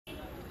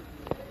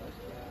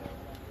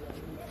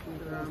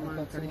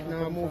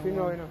No, moving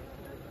now, you know.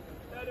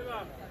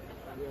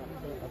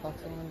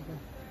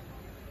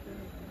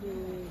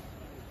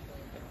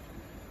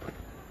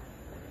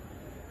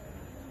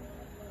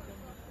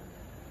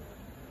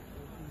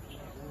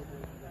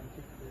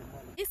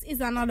 This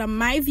is another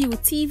MyView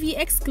TV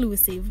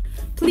exclusive.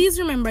 Please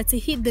remember to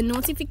hit the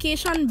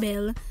notification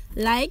bell,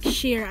 like,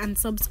 share, and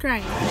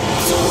subscribe.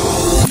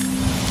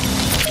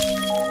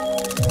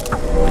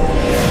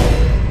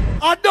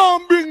 I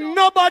don't bring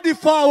nobody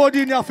forward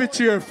in your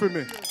cheer for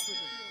me.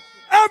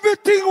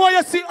 Everything what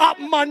you see up,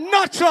 my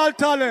natural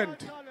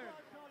talent.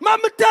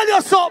 Let me tell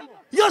you something.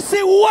 You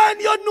see, when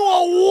you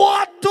know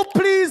what to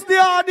please the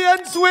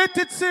audience with,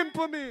 it's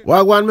simple, me.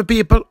 Wagwan, my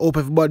people. Hope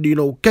everybody doing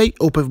okay.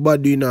 Hope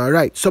everybody doing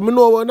alright. So, I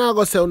know when I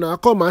go say, now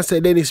come and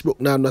say Dennis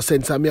Brook now no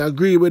sense. I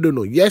agree with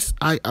you. Yes,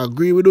 I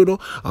agree with you.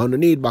 I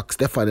don't need back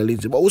Stephanie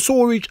Lindsay. But we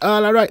so reach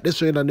all alright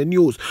this way on the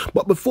news.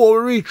 But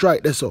before we reach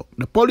right this,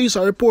 the police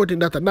are reporting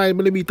that a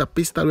 9mm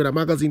pistol with a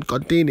magazine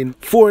containing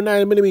 4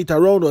 9mm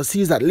rounds was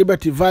seized at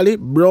Liberty Valley,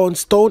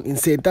 Brownstone in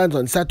St. Anne's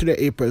on Saturday,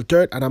 April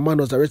 3rd, and a man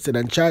was arrested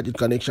and charged in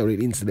connection with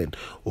the incident.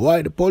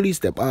 Why the police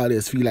them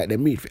always feel like they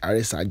meet for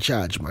arrest and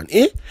charge, man?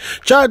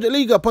 Charge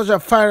illegal possession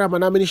of firearm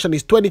and ammunition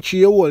is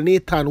 23-year-old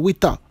Nathan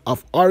Witter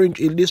of Orange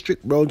Hill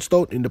District,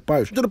 Brownstone in the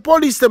parish. To the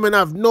police them and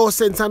have no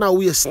sense and a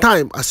waste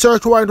time. A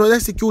search warrant was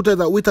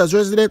executed at Witter's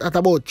residence at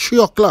about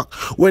 3 o'clock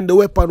when the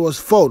weapon was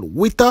found.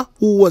 Witter,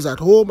 who was at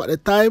home at the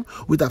time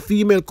with a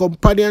female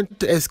companion,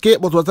 to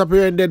escape but was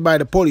apprehended by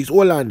the police.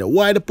 Hold on,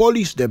 why the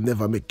police them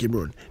never make him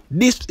run?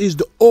 This is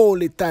the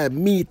only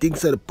time me think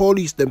so the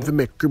police them for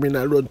make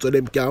criminal run so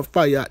them can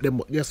fire at them.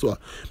 But guess what?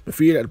 I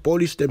feel that the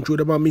police them through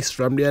them a miss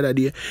from the other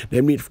day.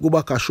 They need to go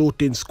back a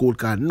shooting school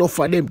because enough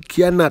of them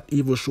cannot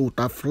even shoot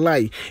a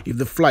fly if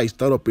the fly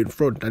stand up in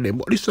front of them.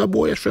 But this a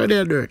boy you should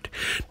have dirt.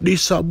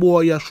 This a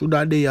boy you should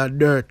have their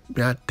dirt.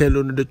 Me I tell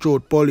you the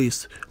truth,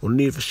 police. You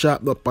need to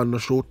sharpen up on the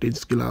shooting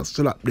skill and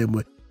slap them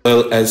with.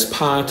 Well, as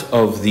part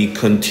of the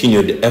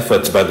continued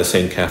efforts by the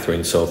St.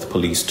 Catherine South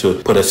Police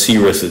to put a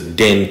serious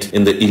dent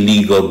in the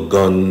illegal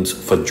guns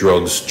for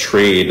drugs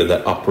trade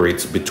that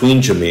operates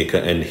between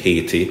Jamaica and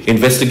Haiti,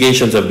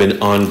 investigations have been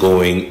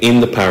ongoing in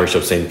the parish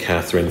of St.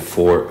 Catherine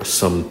for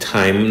some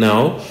time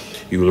now.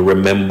 You will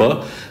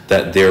remember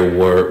that there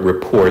were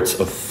reports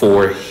of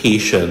 4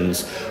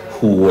 Haitians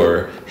who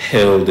were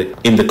held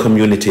in the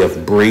community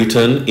of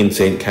Brayton in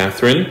St.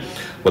 Catherine.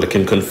 Well, I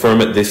can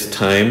confirm at this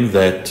time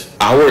that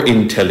our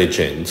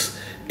intelligence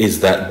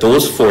is that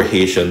those 4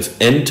 Haitians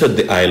entered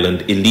the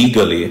island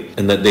illegally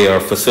and that they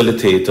are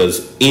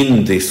facilitators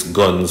in this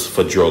guns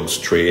for drugs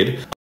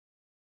trade.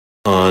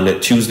 On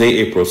Tuesday,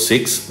 April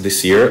 6th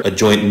this year, a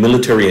joint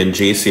military and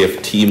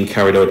JCF team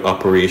carried out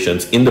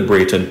operations in the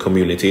Brayton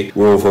community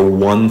where over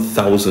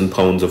 1,000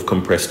 pounds of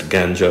compressed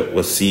ganja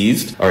was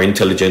seized. Our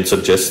intelligence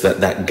suggests that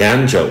that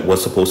ganja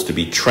was supposed to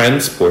be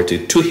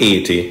transported to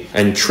Haiti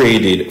and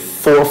traded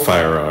for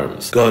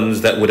firearms,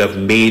 guns that would have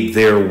made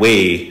their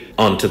way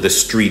onto the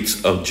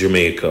streets of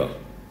Jamaica.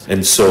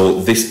 And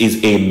so this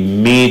is a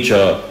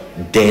major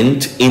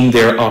dent in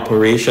their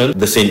operation.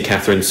 The St.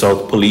 Catherine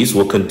South Police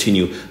will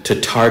continue to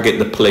target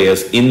the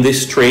players in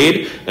this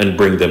trade and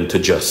bring them to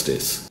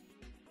justice.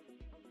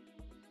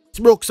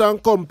 Brooks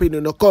and Company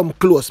no come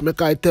close,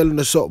 make I tell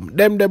you something.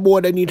 Them the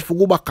boy they need to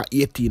go back at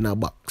 18 a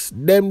box.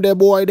 Them the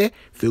boy they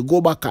if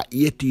go back at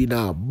 18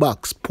 a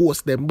box,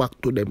 post them back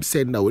to them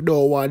sender. We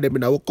don't want them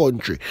in our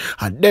country.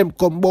 And them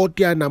come out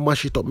here and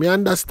mash it up. Me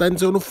understand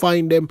so you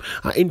find them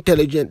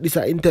intelligent, this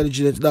are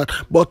intelligence that,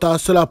 but I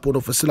slap on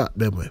for slap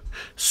them.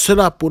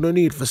 Slap on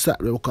need for slap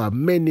them because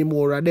many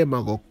more of them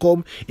are gonna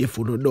come if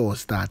you don't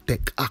start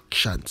take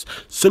actions.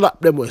 Slap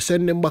them,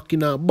 send them back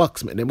in a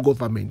box, make them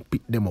government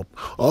pick them up.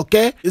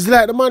 Okay? It's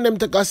like the man them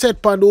take a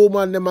set pan the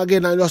woman them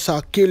again and just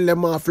kill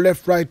them off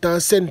left, right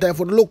and center. If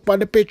you look at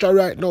the picture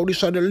right now,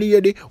 this is the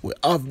lady. We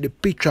have the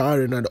picture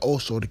and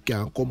also they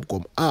can come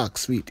ask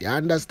sweet. You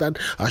understand?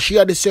 And she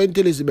had the St.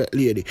 Elizabeth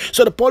lady.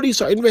 So the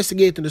police are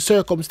investigating the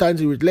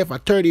circumstances which left a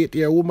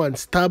 38-year-old woman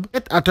stabbed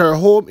at her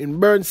home in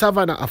Burn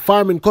Savannah, a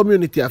farming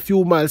community a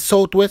few miles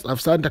southwest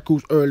of Santa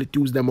Cruz early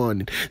Tuesday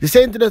morning. The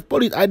St. Elizabeth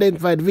police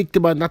identified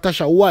victim as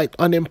Natasha White,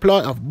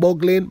 unemployed of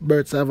Bog Lane,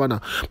 Burn Savannah.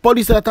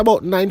 Police said at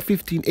about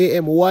 9:15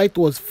 a.m. White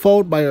was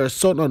found by her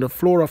son on the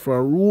floor of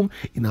her room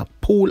in a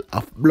pool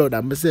of blood.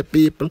 And I say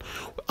people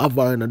have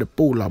her in the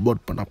pool of blood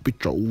on a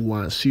picture who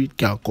wants see it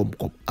can come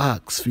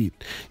ask feet.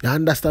 You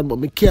understand? But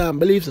me can't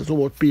believe so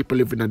much people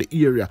living in the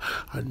area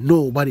and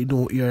nobody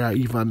know area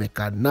even make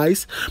a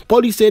nice.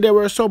 Police say they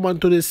were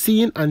summoned to the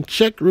scene and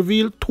check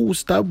revealed 2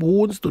 stab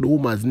wounds to the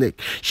woman's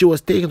neck. She was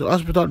taken to the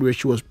hospital where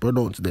she was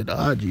pronounced dead.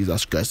 Ah,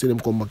 Jesus Christ, see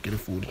them come back in the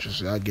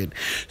foolishness again.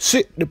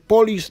 See the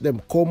police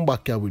them come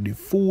back here with the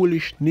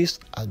foolishness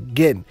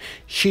again.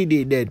 She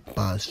did dead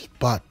on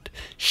spot.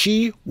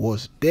 She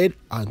was dead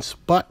on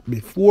spot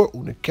before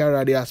we carry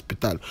her to the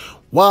hospital.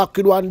 Walk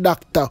with one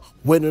doctor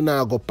when you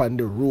now go up on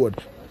the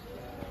road.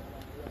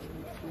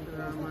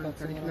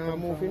 No,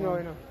 moving now,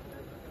 you know.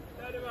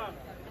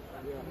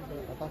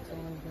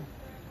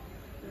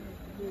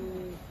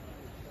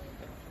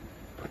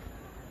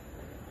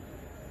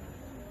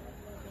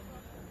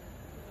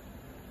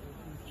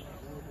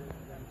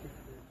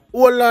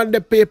 hold on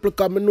the people,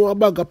 because I know a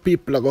bag of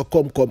people are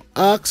going to come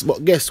ask,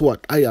 but guess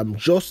what? I am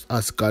just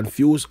as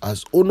confused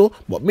as Uno,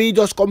 but me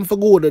just come for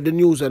go to the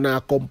news and I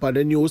come for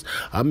the news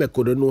and make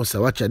could know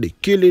so watch the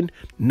killing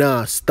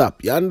nah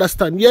stop. You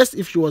understand? Yes,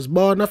 if she was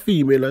born a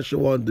female and she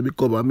wanted to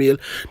become a male,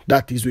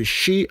 that is with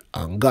she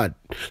and God.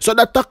 So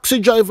the taxi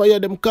driver here,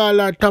 them call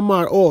her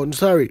Tamar. Oh,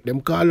 sorry,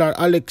 them call her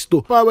Alex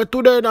too. Power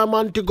today in a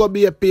man to go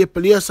be a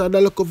people. Yes, and I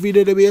look a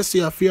video they may see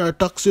a fear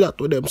taxi that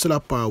to them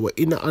slap power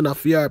in a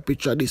fear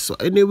picture this. So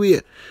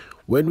anyway,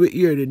 when we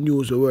hear the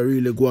news we're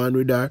really going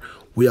with her,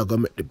 we are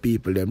gonna make the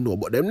people them know.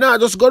 But them now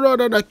just go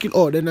around and kill.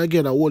 Oh, then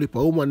again a whole heap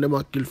of woman them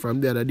a kill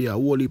from the other day. A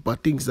whole heap of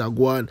things are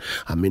going.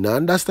 I mean I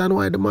understand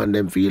why the man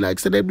them feel like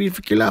so they need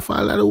to kill off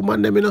all of the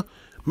woman them, you know.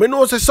 Me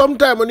know say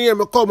sometime when you hear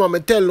me come and me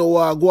tell you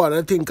what I go on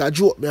and think a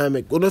joke me I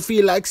make. Gonna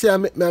feel like say I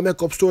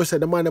make up story say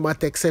the man them a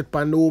take set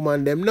pan the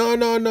woman them.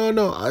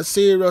 No. A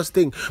serious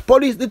thing.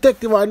 Police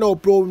detective are now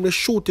probing the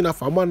shooting of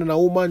a man and a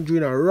woman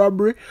during a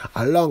robbery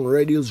along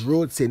Red Hills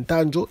Road, St.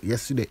 Andrew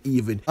yesterday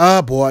evening.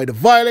 Ah boy, the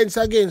violence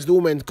against the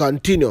woman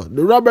continue.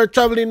 The robber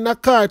traveling in a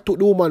car took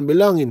the woman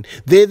belonging.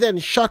 They then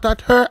shot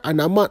at her and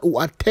a man who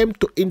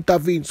attempt to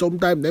intervene.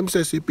 Sometimes them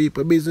say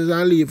people business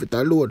and leave it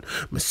alone.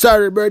 I'm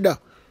sorry brother.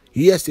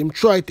 Yes, him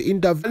tried to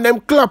intervene. And them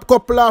clap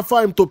couple of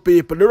time to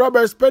people. The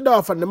robber sped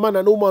off and the man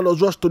and the woman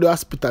was rushed to the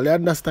hospital. You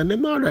understand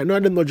them? Alright, no,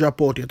 them not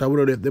drop out yet. I don't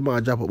know if them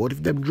are drop out. But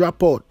if them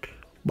drop out,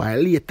 by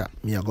later,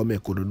 me I go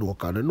make you know,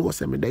 because I know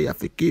say me they have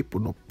to keep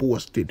on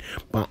posting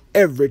but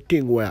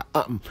everything where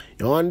happen.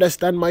 You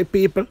understand my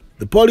people?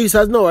 The police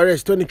has now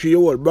arrested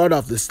 23-year-old brother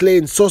of the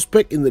slain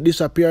suspect in the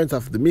disappearance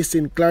of the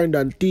missing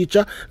Clarendon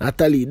teacher,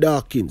 Natalie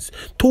Dawkins.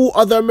 2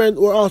 other men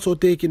were also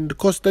taken into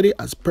custody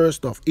as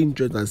person of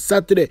interest on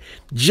Saturday.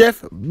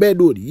 Jeff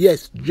Bedwood,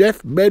 yes,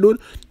 Jeff Bedwood,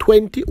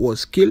 20,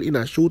 was killed in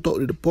a shootout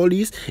with the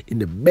police in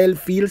the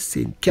Belfield,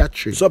 St.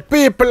 Catherine. So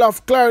people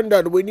of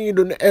Clarendon, we need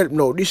your help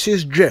now. This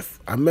is Jeff.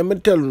 I remember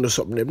telling you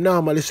something. They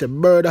normally say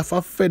bird of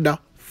a feather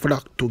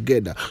flock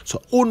together.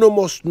 So uno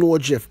must know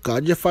Jeff,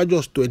 because Jeff are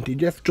just 20.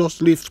 Jeff just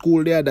left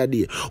school the other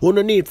day.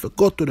 Uno need to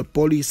go to the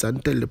police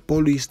and tell the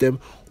police them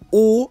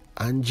who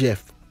and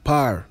Jeff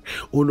par.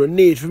 Uno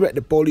need to make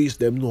the police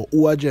them know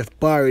who are Jeff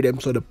par them,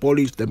 so the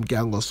police them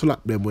can go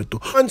slap them with too.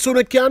 And so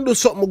they can do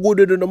something good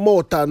in the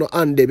mouth and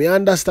hand them. You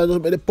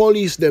understand? But the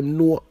police them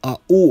know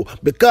who.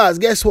 Because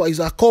guess what? His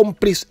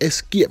accomplice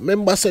escape.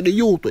 Remember say the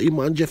youth him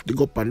and Jeff they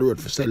go up on the road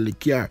for sell the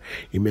car.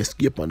 Him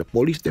escape and the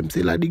police them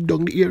say like dig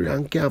down the area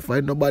and can't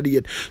find nobody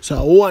yet.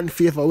 So one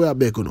favor we are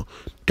beg you know.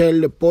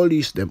 Tell the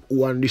police them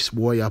who and this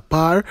boy a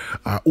par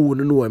or who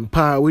know him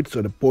par with,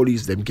 so the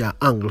police them can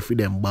angle for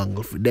them,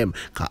 bangle for them.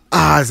 Because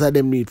as of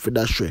them need for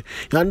that shit.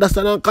 You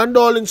understand? And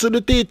condolence to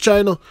the teacher,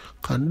 you know.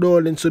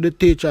 Condolence to the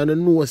teacher and you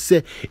know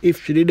say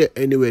if she did it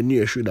anywhere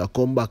near should have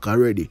come back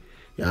already.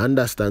 You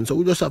understand? So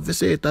we just have to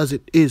say it as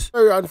it is.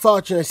 Very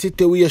unfortunate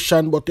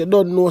situation, but you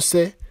don't know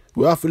say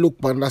we have to look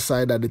on the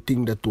side of the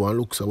thing that one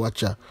looks so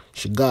watch her.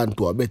 She gone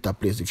to a better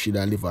place if she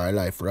don't live her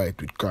life right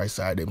with Christ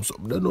or them. So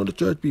don't know the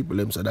church people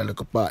them so that look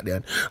apart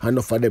there and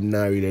enough of them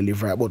not really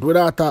live right. But we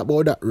don't talk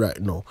about that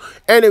right now.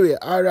 Anyway,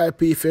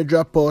 RIP if you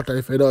drop out and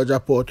if you don't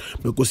drop out,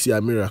 we could see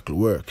a miracle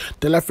work.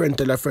 Tell a friend,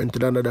 tell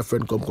another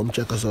friend, come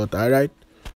check us out, alright?